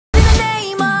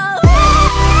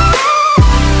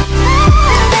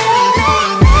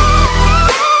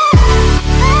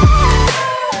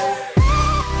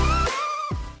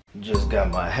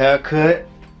haircut.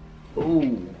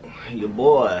 Ooh, your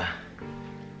boy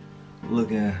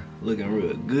looking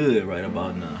real good right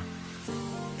about now.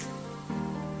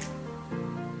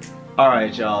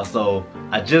 Alright y'all, so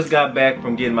I just got back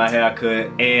from getting my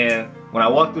haircut, and when I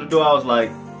walked through the door I was like,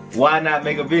 why not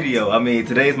make a video? I mean,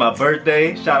 today's my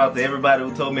birthday. Shout out to everybody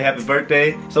who told me happy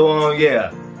birthday. So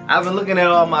yeah, I've been looking at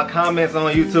all my comments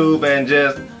on YouTube and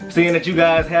just seeing that you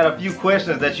guys had a few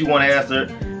questions that you want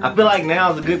answered. I feel like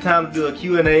now is a good time to do a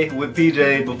Q&A with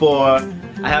PJ before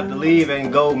I have to leave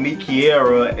and go meet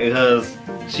Kiera because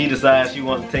she decides she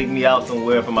wants to take me out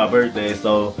somewhere for my birthday.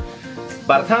 So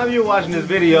by the time you're watching this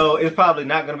video, it's probably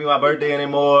not gonna be my birthday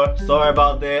anymore. Sorry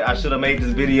about that. I should have made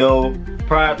this video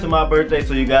prior to my birthday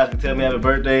so you guys can tell me happy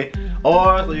birthday,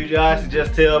 or so you guys can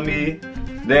just tell me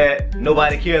that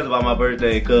nobody cares about my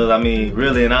birthday, because I mean,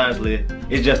 really and honestly,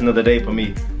 it's just another day for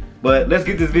me. But let's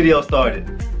get this video started.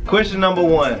 Question number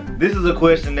 1. This is a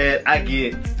question that I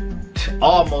get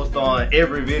almost on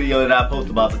every video that I post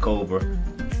about the Cobra.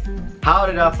 How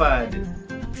did I find it?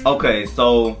 Okay,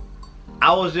 so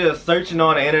I was just searching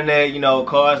on the internet, you know,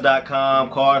 cars.com,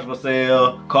 cars for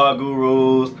sale, car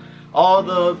gurus, all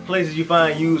the places you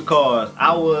find used cars.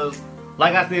 I was,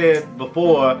 like I said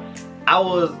before, I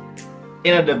was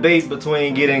in a debate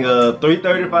between getting a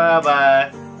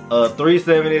 335i, a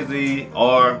 370Z,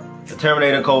 or the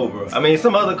Terminator Cobra. I mean,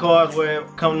 some other cars were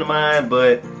coming to mind,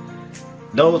 but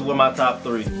those were my top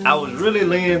 3. I was really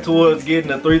leaning towards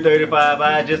getting a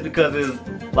 335i just because it's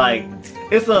like,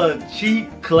 it's a cheap,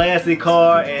 classic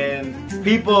car, and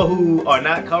people who are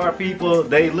not car people,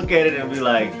 they look at it and be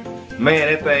like,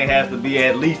 man, that thing has to be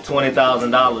at least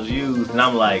 $20,000 used. And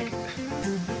I'm like,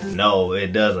 no, it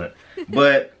doesn't.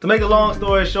 But to make a long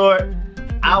story short,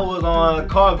 I was on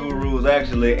Car Gurus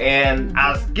actually, and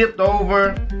I skipped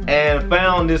over and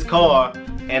found this car,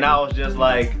 and I was just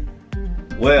like,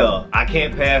 well, I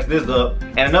can't pass this up.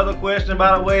 And another question,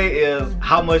 by the way, is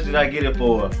how much did I get it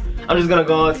for? I'm just gonna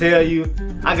go and tell you,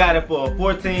 I got it for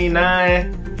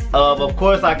 $14,900. Of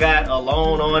course, I got a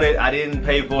loan on it. I didn't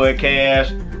pay for it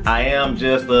cash. I am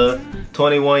just a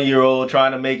 21-year-old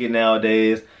trying to make it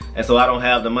nowadays, and so I don't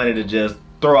have the money to just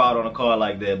throw out on a car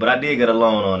like that, but I did get a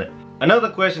loan on it. Another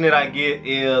question that I get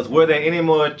is, were there any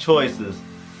more choices?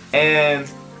 And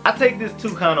I take this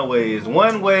 2 kind of ways.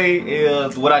 One way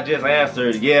is what I just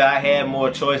answered. Yeah, I had more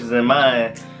choices in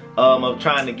mind of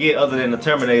trying to get other than the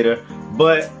Terminator.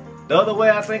 But the other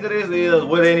way I think of this is,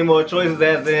 were there any more choices,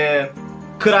 as in,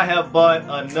 could I have bought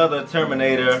another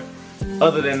Terminator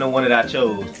other than the one that I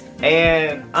chose?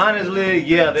 And honestly,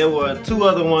 yeah, there were 2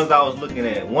 other ones I was looking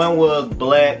at. One was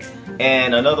black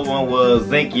and another one was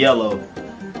zinc yellow.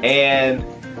 And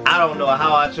I don't know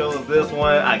how I chose this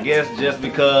one. I guess just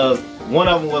because one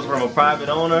of them was from a private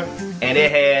owner and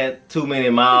it had too many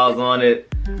miles on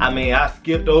it. I mean, I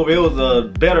skipped over. It was a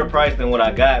better price than what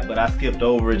I got, but I skipped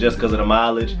over it just because of the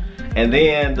mileage. And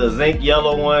then the zinc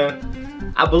yellow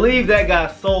one, I believe that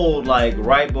got sold like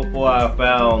right before I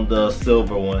found the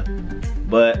silver one.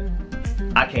 But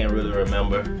I can't really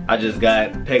remember. I just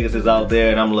got Pegasus out there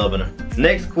and I'm loving her.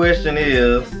 Next question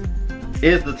is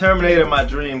the Terminator my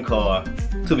dream car?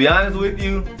 To be honest with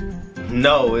you,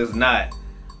 no, it's not.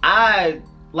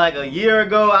 Like a year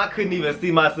ago, I couldn't even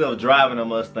see myself driving a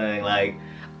Mustang. Like,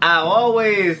 I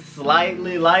always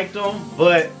slightly liked them,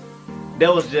 but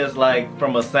that was just like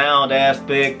from a sound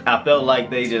aspect. I felt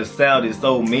like they just sounded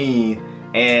so mean,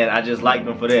 and I just liked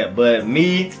them for that. But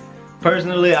me,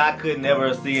 personally, I could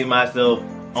never see myself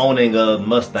owning a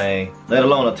Mustang, let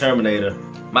alone a Terminator.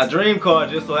 My dream car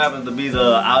just so happens to be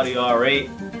the Audi R8,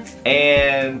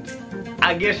 and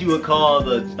I guess you would call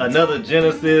another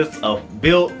Genesis a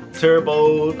built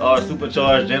turbo or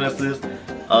supercharged Genesis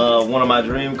one of my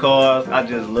dream cars. I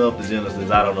just love the Genesis,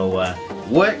 I don't know why.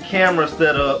 What camera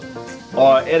setup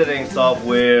or editing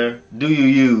software do you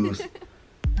use?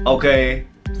 Okay,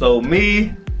 so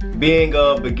me being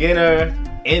a beginner,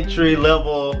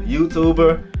 entry-level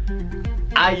YouTuber,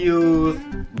 I use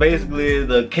basically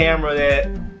the camera that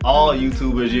all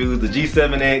YouTubers use, the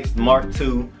G7X Mark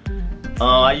II.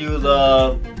 I use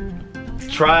a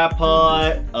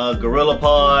tripod, a gorilla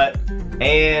pod,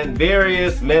 and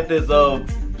various methods of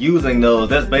using those.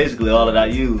 That's basically all that I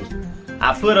use.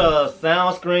 I put a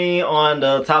sound screen on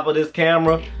the top of this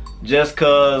camera just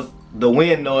cause the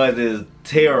wind noise is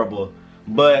terrible.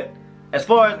 But as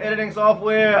far as editing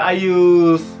software, I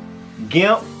use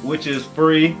GIMP, which is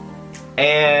free,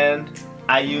 and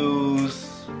I use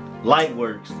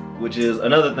Lightworks, which is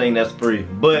another thing that's free.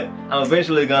 But I'm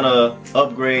eventually gonna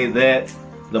upgrade that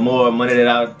the more money that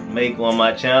I make on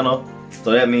my channel.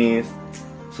 So that means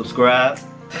subscribe.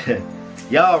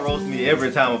 Y'all roast me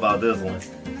every time about this one.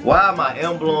 why are my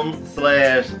emblem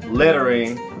slash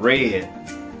lettering red?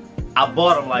 I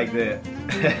bought them like that.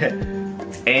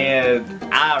 And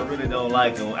I really don't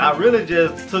like them. I really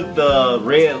just took the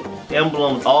red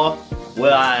emblems off.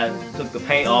 Well, I took the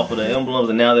paint off of the emblems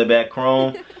and now they're back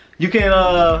chrome. You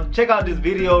can check out this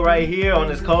video right here on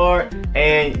this card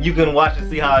and you can watch and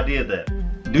see how I did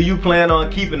that. Do you plan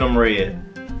on keeping them red?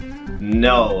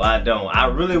 No, I don't. I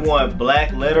really want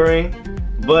black lettering,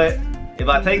 but if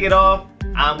I take it off,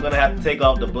 I'm gonna have to take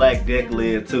off the black deck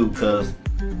lid too, cause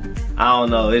I don't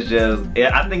know, it's just,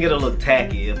 I think it'll look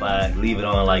tacky if I leave it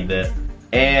on like that.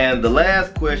 And the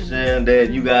last question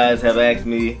that you guys have asked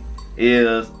me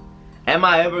is, am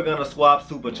I ever gonna swap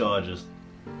superchargers?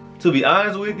 To be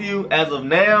honest with you, as of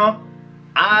now,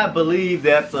 I believe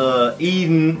that the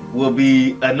Eden will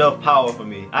be enough power for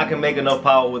me. I can make enough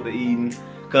power with the Eden,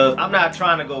 because I'm not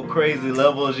trying to go crazy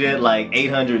levels yet, like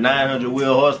 800, 900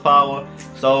 wheel horsepower.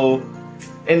 So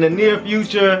in the near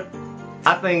future,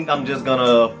 I think I'm just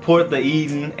gonna port the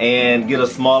Eden and get a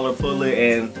smaller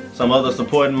pulley and some other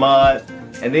supporting mods,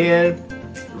 and then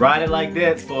ride it like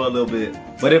that for a little bit.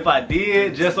 But if I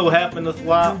did just so happen to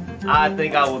swap, I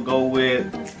think I would go with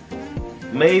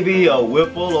maybe a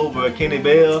Whipple over a Kenny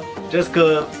Bell, just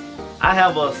cause I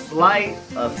have a slight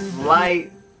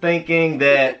thinking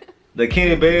that the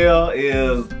Kenny Bell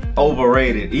is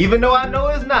overrated, even though I know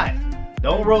it's not.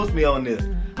 Don't roast me on this.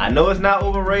 I know it's not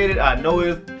overrated. I know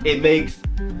it makes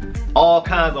all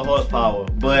kinds of horsepower,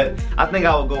 but I think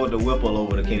I would go with the Whipple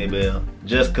over the Kenny Bell,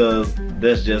 just cause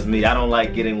that's just me. I don't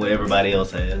like getting what everybody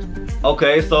else has.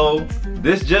 Okay, so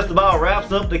this just about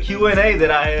wraps up the Q&A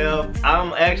that I have.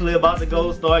 I'm actually about to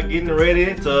go start getting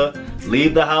ready to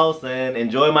leave the house and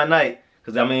enjoy my night,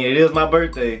 cause I mean, it is my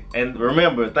birthday. And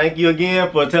remember, thank you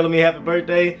again for telling me happy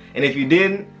birthday, and if you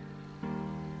didn't,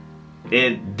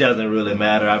 it doesn't really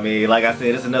matter. I mean, like I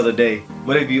said, it's another day.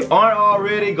 But if you aren't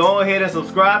already, go ahead and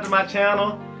subscribe to my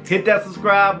channel. Hit that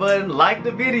subscribe button, like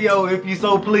the video if you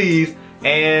so please,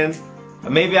 and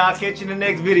maybe I'll catch you in the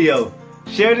next video.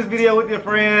 Share this video with your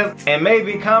friends, and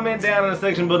maybe comment down in the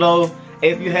section below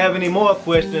if you have any more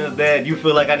questions that you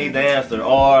feel like I need to answer,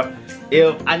 or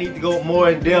if I need to go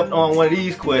more in depth on one of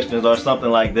these questions or something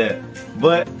like that.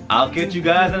 But I'll catch you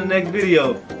guys in the next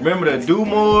video. Remember to do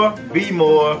more, be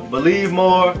more, believe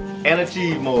more, and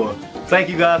achieve more. Thank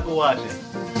you guys for watching.